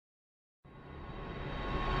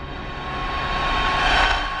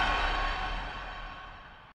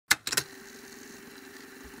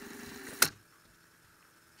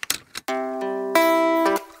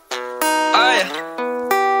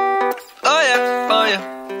Oh yeah.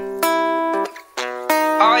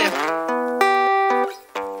 Oh yeah.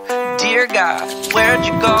 Dear God, where'd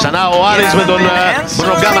you go? Ξανά ο Άρης με τον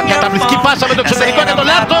Μπρουνο Γκάμα. Καταπληκτική πάσα με το εξωτερικό και τον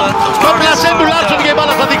Λάρτσον. Το πλασέ του Λάρτσον και η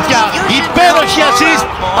μπάλα στα δίκτυα. Υπέροχη assist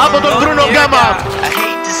από τον Μπρουνο Γκάμα.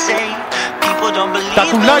 Τα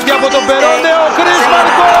κουλάκια από τον Περόνε, ο Κρίσμαν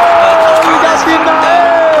γκολ για την ΑΕΛ.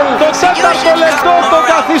 Το 4ο λεπτό των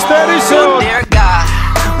καθυστερήσεων.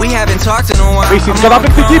 Μίσης,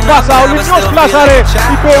 καταπληκτική πάσα, ο Λιμιός πλάσαρε,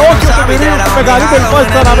 είπε όχι ο Σεμιρίου στη μεγαλύτερη φάση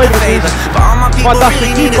της αναμέτρησης.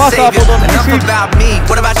 Φανταστική πάσα από τον Μίσης.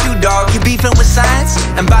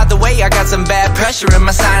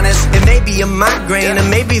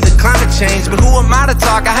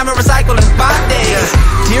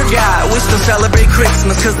 Dear God, we still celebrate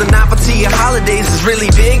Christmas, cause the novelty of holidays is really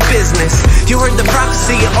big business. You heard the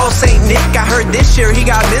prophecy of old Saint Nick, I heard this year he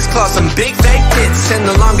got misclassed some big fake tits. And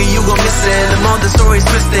the longer you go missing, the more the story's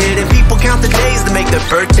twisted, and people count the days to make their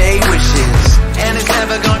birthday wishes. And it's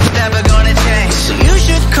never gonna change, so you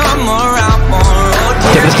should come around more.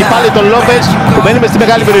 Και βρίσκει πάλι τον Λόπες που μπαίνει μες στη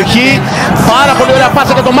μεγάλη περιοχή. Πάρα πολύ ωραία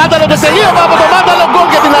πάσα για τον Μάνταλο, το τελείωμα από τον Μάνταλο, γκολ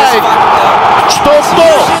για την ΑΕΚ. Στο 8.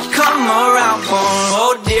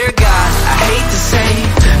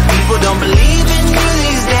 Don't believe in you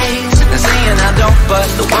these days. They're saying I don't, but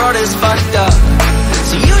the world is fucked up.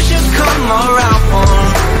 So you should come around more.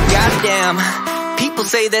 Goddamn. People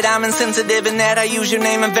say that I'm insensitive and that I use your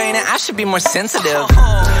name in vain, and I should be more sensitive.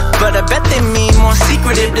 But I bet they mean more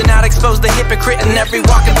secretive to not expose the hypocrite in every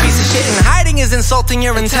walking piece of shit. And hiding is insulting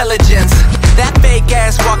your intelligence. That fake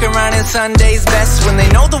ass walking around in Sunday's best when they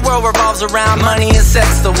know the world revolves around money and sex.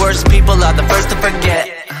 The worst people are the first to forget.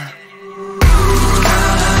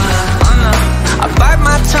 I bite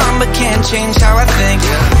my tongue but can't change how I think.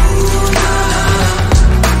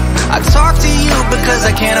 I talk to you because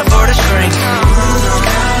I can't afford a shrink.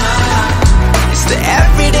 It's the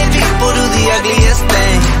everyday people do the ugliest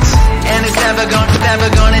things, and it's never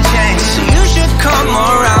gonna change. So you should come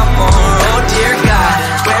around more. Oh dear God,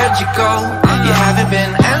 where'd you go? You haven't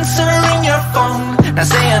been answering your phone. Not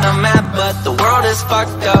saying I'm mad, but the world is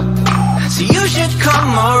fucked up. So you should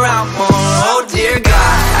come around more. Oh dear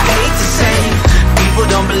God, I hate to say people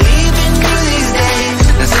don't believe in you these days.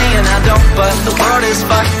 They're saying I don't, but the world is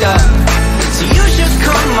fucked up. So you should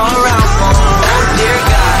come around more. Oh dear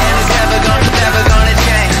God, and it's never gonna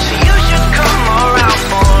change. So you should come around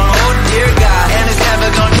more. Oh dear God, and it's never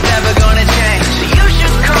gonna change. So you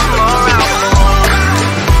should come around more.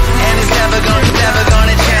 And it's never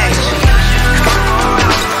gonna change. So you should come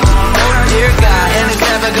around more. Oh dear God, and it's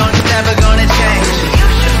never gonna change. So you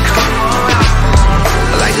should come around more.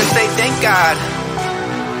 I like to say thank God.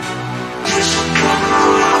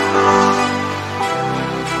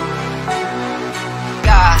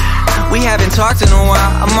 We haven't talked in a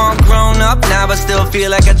while. I'm all grown up now but still feel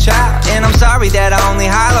like a child. And I'm sorry that I only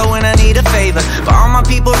holler when I need a favor, but all my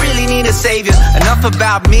people really need a savior. Enough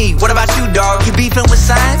about me, what about you, dog? You beefing with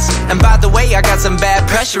science? And by the way, I got some bad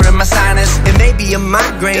pressure in my sinus. It may be a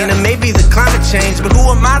migraine and maybe the climate change, but who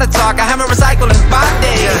am I to talk? I haven't recycled in 5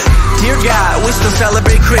 days. Dear God, we still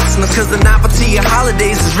celebrate Christmas, cause the novelty of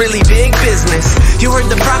holidays is really big business. You heard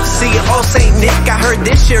the prophecy of old Saint Nick, I heard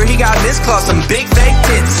this year he got misclassed some big fake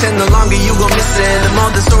tits. And the longer you go missing, the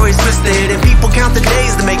more the story's twisted, and people count the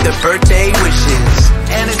days to make their birthday wishes.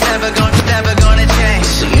 And it's never gonna change.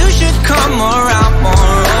 So you should come around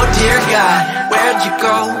more. Oh dear God, where'd you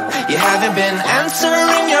go? You haven't been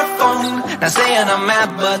answering your phone. Not saying I'm mad,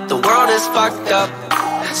 but the world is fucked up.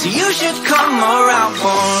 So you should come around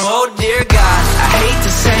more. Oh dear God, I hate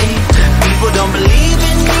to say people don't believe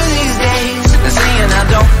in you these days. Not saying I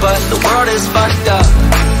don't, but the world is fucked up.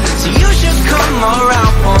 So you should come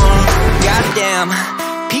around more. Goddamn.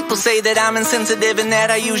 People say that I'm insensitive and that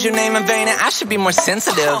I use your name in vain, and I should be more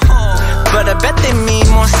sensitive. But I bet they mean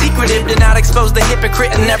more secretive to not expose the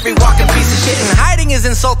hypocrite in every walking piece of shit. And hiding is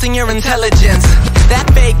insulting your intelligence. That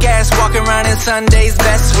fake ass walking around in Sunday's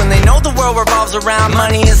best when they know the world revolves around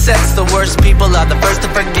money and sex. The worst people are the first to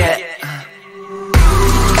forget.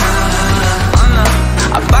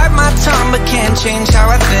 I bite my tongue but can't change how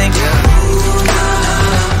I think.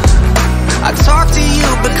 I talk to you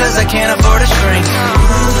because I can't afford a shrink.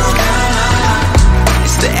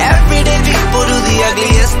 It's the everyday people do the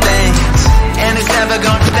ugliest things, and it's never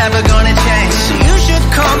gonna change. So you should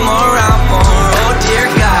come around more. Oh dear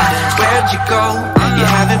God, where'd you go? You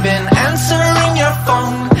haven't been answering your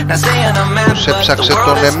phone. Not saying I'm mad, but the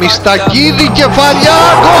world is Μιστακίδη, κεφαλιά,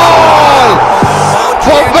 γκολ!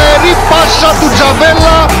 Φοβερή πάσα του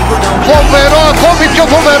Τζαβέλα, φοβερό, ακόμη πιο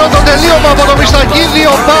φοβερό το τελείωμα από το Μιστακίδη.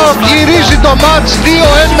 Ο ΠΑΟΚ γυρίζει το μάτς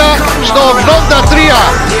 2-1 στο 83.